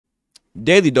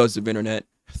Daily dose of internet.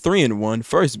 3-in-1.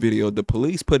 First video, the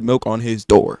police put milk on his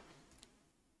door.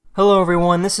 Hello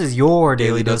everyone, this is your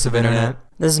Daily Dose of Internet.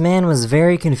 This man was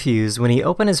very confused when he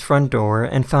opened his front door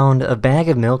and found a bag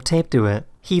of milk taped to it.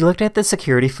 He looked at the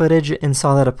security footage and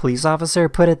saw that a police officer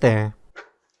put it there.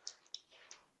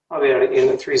 I'll be able to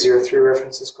get the 303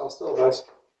 references call still, guys.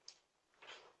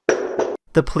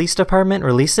 The police department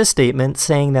released a statement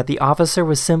saying that the officer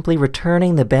was simply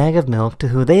returning the bag of milk to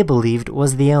who they believed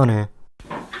was the owner.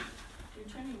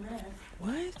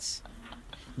 What?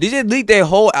 Did they leak their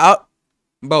whole out?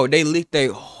 Bro, they leaked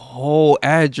their whole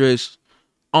address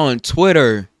on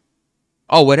Twitter.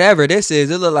 Oh, whatever this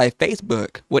is, it look like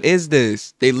Facebook. What is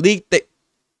this? They leaked it.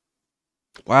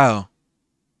 Wow.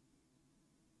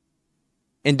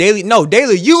 And Daily,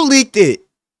 you leaked it.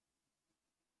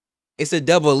 It's a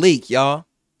double leak, y'all.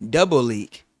 Double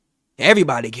leak.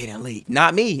 Everybody getting leaked.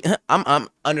 Not me. I'm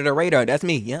under the radar. That's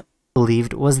me. Yep.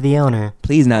 Believed was the owner.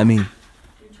 Please, not me.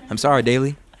 I'm sorry,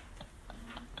 Daily.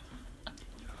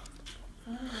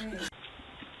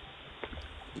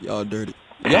 Y'all dirty.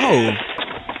 Yo.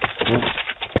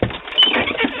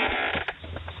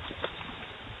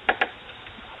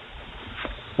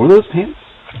 What are those pants?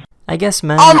 I guess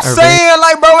men I'm are saying,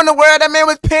 like, bro, in the world, that man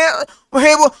was pants.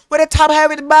 Where the top half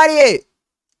of the body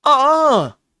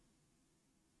at?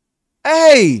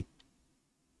 Hey.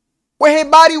 Where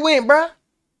his body went, bro?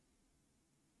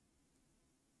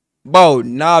 Bro,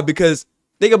 nah, because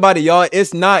think about it, y'all.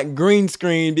 It's not green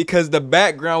screen because the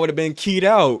background would have been keyed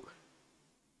out.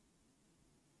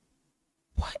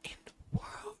 What in the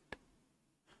world?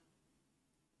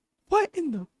 What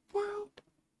in the world?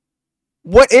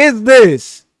 What is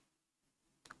this?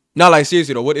 Not like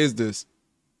seriously though, what is this?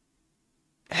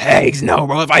 Hey, no,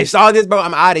 bro. If I saw this, bro,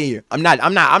 I'm out of here. I'm not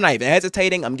even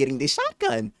hesitating. I'm getting this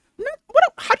shotgun.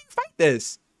 How do you fight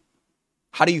this?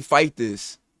 How do you fight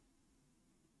this?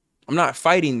 I'm not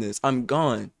fighting this. I'm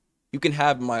gone. You can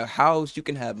have my house. You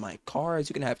can have my cars.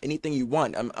 You can have anything you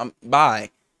want.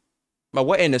 Bye. But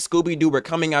what in the Scooby-Doo? We're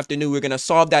coming after new. We're gonna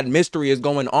solve that mystery is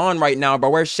going on right now, bro.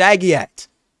 Where's Shaggy at?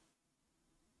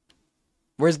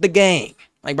 Where's the gang?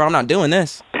 Like, bro, I'm not doing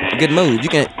this. Good move. You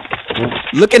can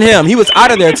look at him. He was out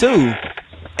of there too.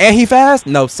 And he fast?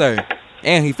 No, sir.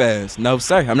 And he fast? No,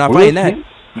 sir. I'm not fighting that.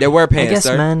 There were pants, I guess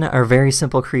sir. men are very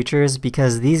simple creatures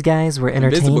because these guys were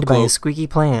entertained by a squeaky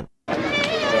plant. This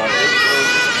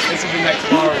is the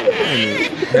next Mario.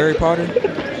 Harry Potter?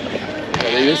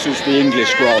 This is the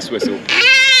English grass whistle.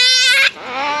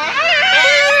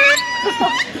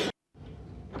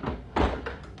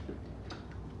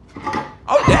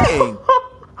 Oh, dang.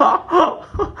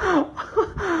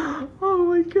 Oh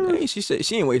my god. Dang, she said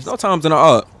she ain't wasting no time in her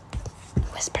up.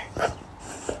 Whisper.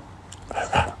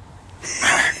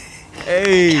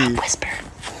 Hey. Whisper.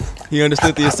 He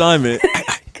understood the assignment.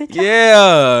 Good job.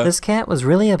 Yeah. This cat was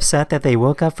really upset that they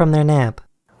woke up from their nap.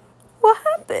 What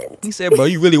happened? He said, bro,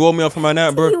 you really woke me up from my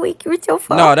nap, bro? You wake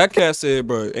yourself up. Nah, that cat said,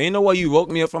 bro, ain't no way you woke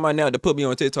me up from my nap to put me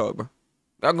on TikTok, bro.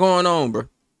 That going on, bro.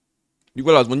 You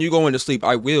realize when you go into sleep,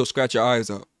 I will scratch your eyes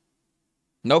out.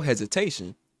 No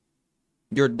hesitation.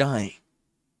 You're dying.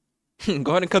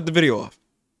 Go ahead and cut the video off.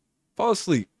 Fall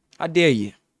asleep. I dare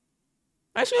you.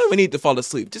 Actually, you don't even need to fall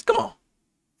asleep. Just come on.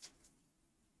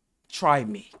 Try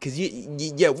me. Because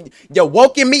you're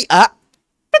woken me up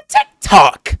for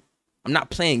TikTok. I'm not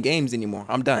playing games anymore.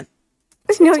 I'm done.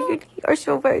 No, you are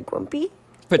so very grumpy.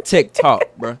 For TikTok,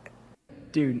 bro.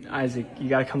 Dude, Isaac, you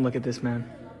gotta come look at this, man.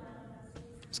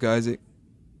 This guy Isaac.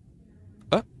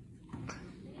 Huh?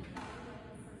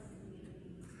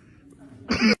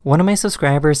 One of my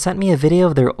subscribers sent me a video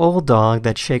of their old dog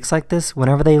that shakes like this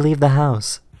whenever they leave the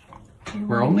house.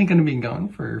 We're only going to be gone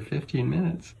for 15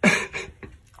 minutes.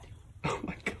 Oh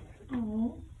my god.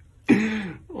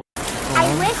 I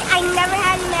wish I never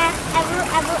had a nap ever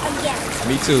again.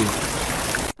 Me too.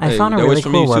 I Hey, found a that really was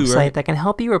for cool me too, website right? that can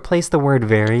help you replace the word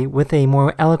very with a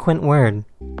more eloquent word.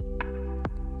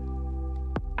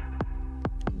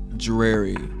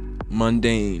 Dreary.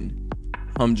 Mundane.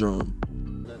 Humdrum.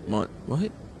 What?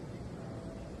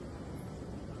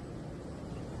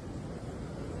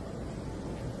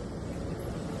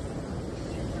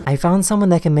 I found someone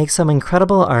that can make some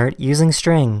incredible art using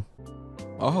string.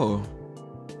 Oh.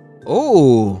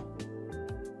 Oh.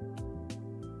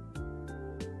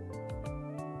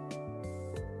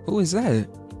 Who is that?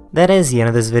 That is the end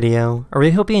of this video. I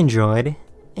really hope you enjoyed,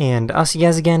 and I'll see you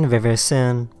guys again very, very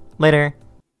soon. Later.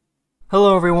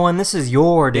 Hello everyone, this is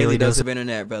your Daily Dose of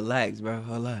Internet. Relax, bro.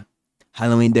 Hold up.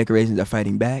 Halloween decorations are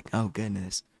fighting back. Oh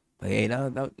goodness. But hey,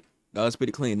 that was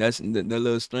pretty clean. That's the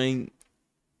little string.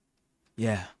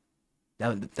 Yeah.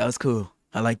 That was cool.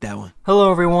 I like that one. Hello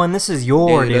everyone, this is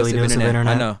your Daily Dose of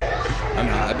Internet. I know.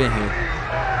 I've been here.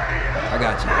 I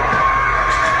got you.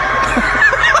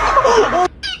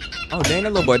 Oh, dang,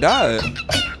 that little boy died.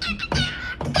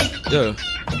 Yeah.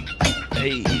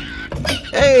 Hey.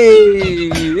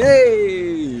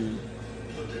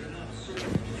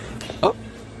 Oh.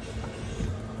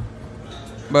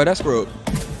 Bro, that's broke.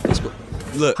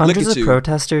 Look Hundreds at of you.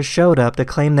 protesters showed up to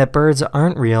claim that birds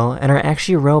aren't real and are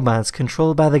actually robots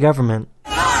controlled by the government.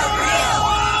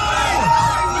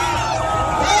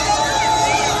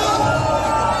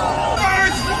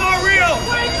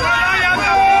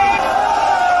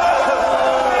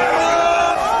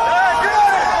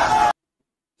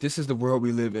 This is the world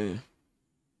we live in.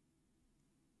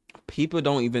 People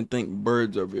don't even think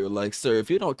birds are real. Like, sir, if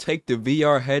you don't take the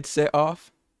VR headset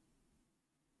off,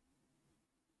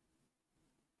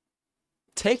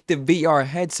 take the VR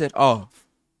headset off.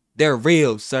 They're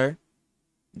real, sir.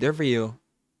 They're real.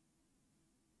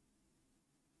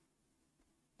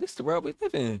 This is the world we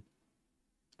live in.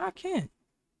 I can't.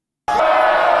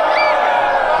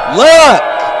 Look!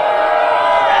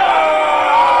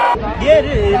 Get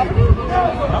it!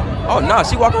 Oh, nah,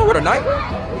 she walking with a knife?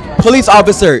 Police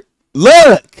officer,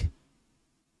 look!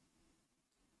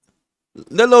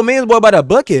 The little man's boy by the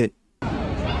bucket.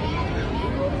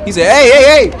 He said,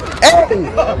 hey!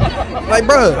 Like,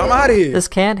 bro, I'm out of here. This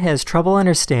cat has trouble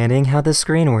understanding how the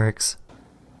screen works.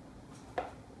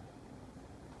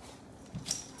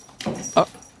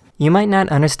 You might not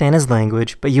understand his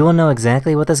language, but you will know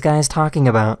exactly what this guy is talking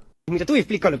about. Mira, tú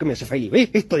explica lo que me hace feliz.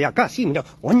 Esto de acá, sí, mira.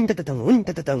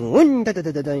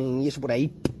 Y eso por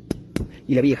ahí.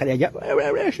 Y la vieja de allá.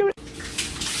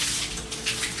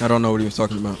 I don't know what he was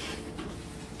talking about.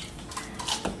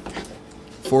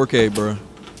 4K, bro.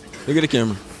 Look at the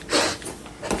camera.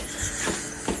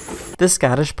 This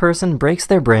Scottish person breaks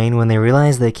their brain when they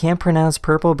realize they can't pronounce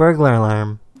purple burglar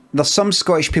alarm. There's some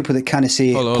Scottish people that kind of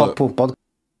say purple burglar.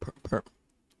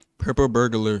 Purple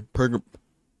burglar.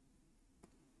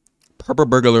 Purple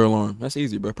burglar alarm. That's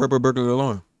easy, bro. Purple burglar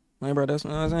alarm. Hey, bro, that's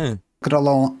what I was saying.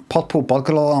 Purple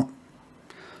burglar alarm.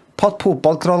 Purple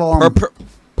burglar alarm.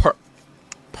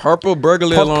 Purple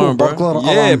burglar alarm, bro.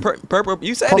 Yeah, purple.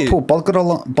 You said it. Purple burglar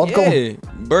alarm. Yeah,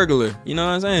 burglar. You know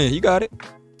what I'm saying? You got it.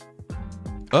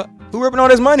 Who ripping all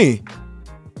this money?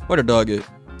 Where the dog at?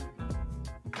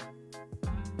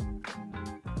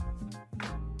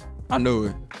 I knew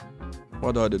it.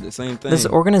 My dog did the same thing. This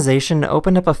organization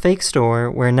opened up a fake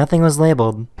store where nothing was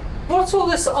labeled. What's all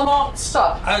this unmarked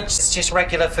stuff? It's just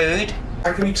regular food.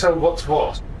 How can you tell what's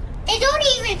what? They don't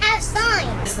even have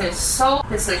signs. There's salt,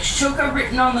 there's like sugar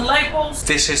written on the labels.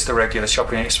 This is the regular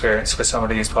shopping experience for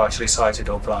somebody who's partially sighted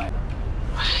or blind.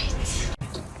 Right.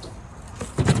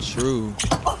 True.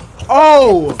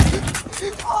 Oh!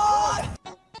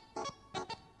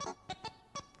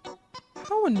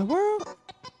 How in the world?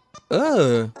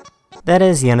 That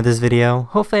is the end of this video.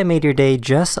 Hopefully I made your day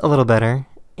just a little better.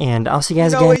 And I'll see you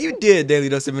guys again. What you did, Daily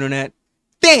Dose of Internet.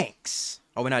 Thanks!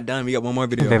 Oh, we're not done. We got one more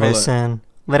video. Very soon.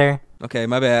 Later. Okay,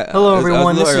 my bad. Hello,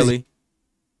 everyone. This is early.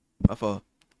 My fault.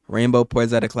 Rainbow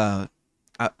pours out of cloud.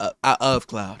 Out of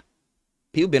cloud.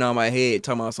 People been on my head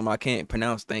talking about something I can't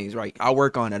pronounce things right. I'll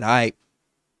work on it, alright?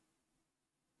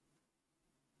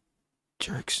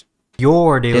 Jerks.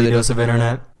 Your Daily Dose of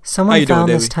Internet. Someone found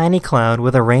this tiny cloud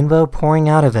with a rainbow pouring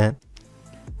out of it.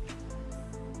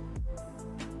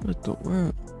 What the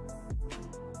world?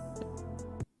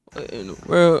 What in the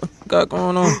world got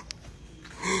going on?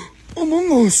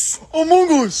 Among Us!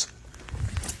 Among Us!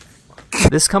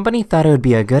 This company thought it would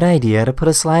be a good idea to put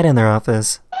a slide in their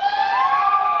office.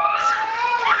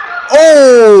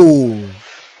 Oh!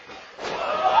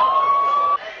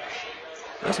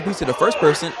 That's a piece of the first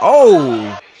person.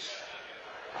 Oh!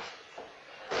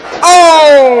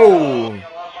 Oh!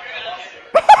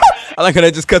 I like how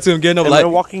they just cut to him getting up like. Am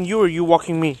I walking you or you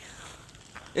walking me?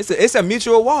 It's a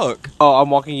mutual walk. Oh, I'm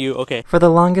walking you. Okay. For the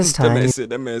longest time.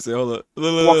 That man said, hold up.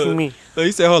 Look, walking me. Look,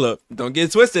 he said, hold up. Don't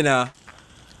get twisted now.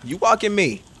 You walking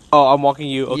me. Oh, I'm walking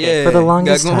you. Okay. Yeah, for the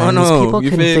longest time, these people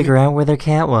couldn't figure out where their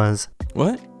cat was.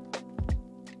 What?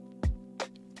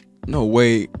 No,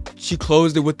 wait. She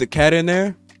closed it with the cat in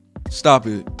there? Stop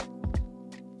it.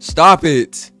 Stop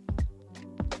it.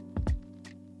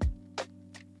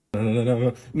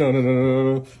 No.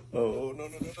 Oh, no.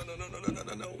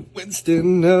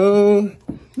 Winston, no.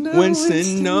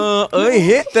 Winston, no. Oh, he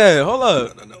hit that. Hold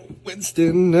up. No.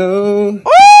 Winston, no.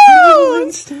 Oh!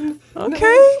 Winston.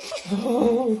 Okay.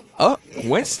 Oh,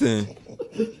 Winston.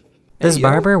 This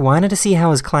barber wanted to see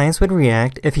how his clients would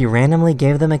react if he randomly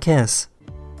gave them a kiss.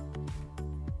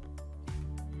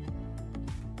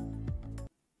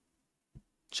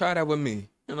 Try that with me.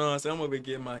 You know what I'm saying? I'm over here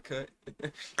getting my cut.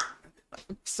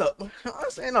 What's up? You know what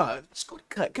I'm saying? No, let's go to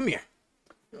cut. Come here.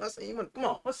 You know what I'm saying? Come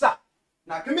on. What's up?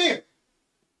 Now come here.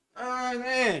 Alright,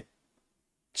 man.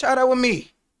 Try that with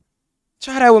me.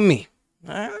 Try that with me.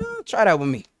 Alright? Try that with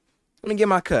me. Let me get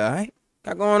my cut, alright?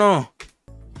 Got going on.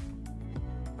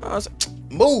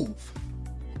 Move.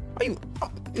 Are you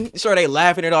sure they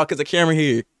laughing at all because the camera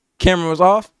here? Camera was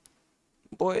off?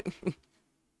 Boy.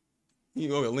 You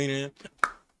gonna lean in?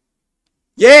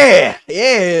 Yeah,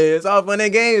 it's all fun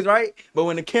and games, right? But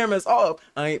when the camera's off,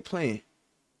 I ain't playing.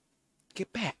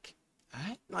 Get back, all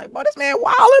right? Like, boy, this man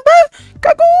wildin', bro.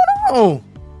 What's going on?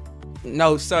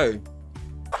 No, sir.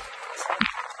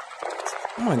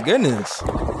 Oh my goodness.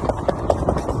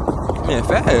 Man,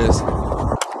 fast.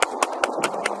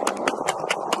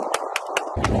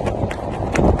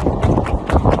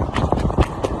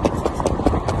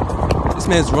 This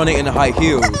man's running in the high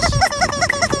heels.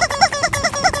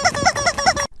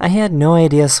 I had no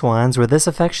idea swans were this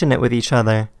affectionate with each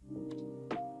other.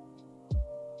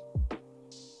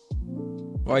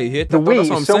 Why you hit the Wii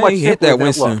is so much simpler than it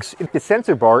looks. Winston. The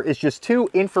sensor bar is just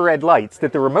 2 infrared lights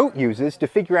that the remote uses to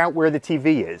figure out where the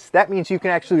TV is. That means you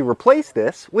can actually replace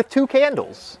this with 2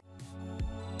 candles.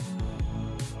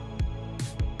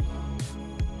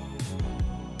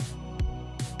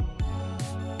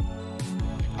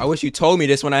 I wish you told me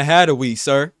this when I had a Wii,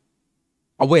 sir.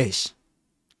 I wish.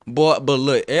 But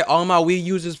look, all my Wii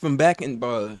users from back in,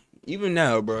 bro, even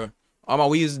now, bro, all my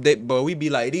Wii users, bro, we be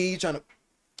like these trying to.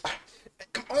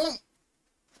 Come on,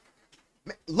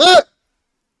 man, look,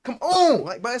 come on,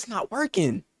 like, bro, it's not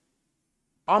working.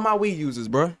 All my Wii users,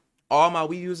 bro, all my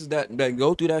Wii users that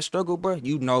go through that struggle, bro,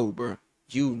 you know, bro,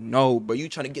 you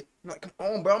trying to get, like, come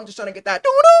on, bro, I'm just trying to get that,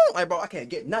 like, bro, I can't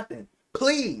get nothing,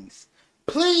 please,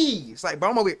 like, bro,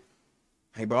 I'm over here.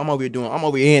 Hey, bro, I'm over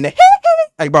here in the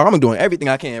hey, bro, I'm doing everything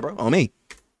I can, bro, on me.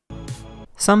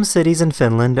 Some cities in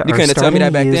Finland are starting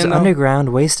to use underground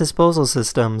waste disposal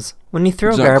systems. When you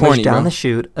throw garbage down the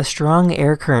chute, a strong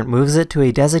air current moves it to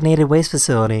a designated waste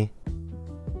facility.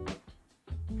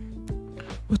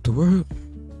 What the world?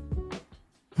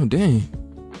 Oh, dang.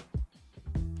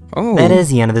 Oh. That is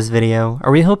the end of this video. I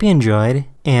really hope you enjoyed,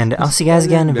 and I'll see you guys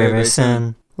again very, very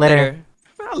soon. Later.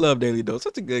 I love Daily Dose.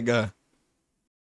 Such a good guy.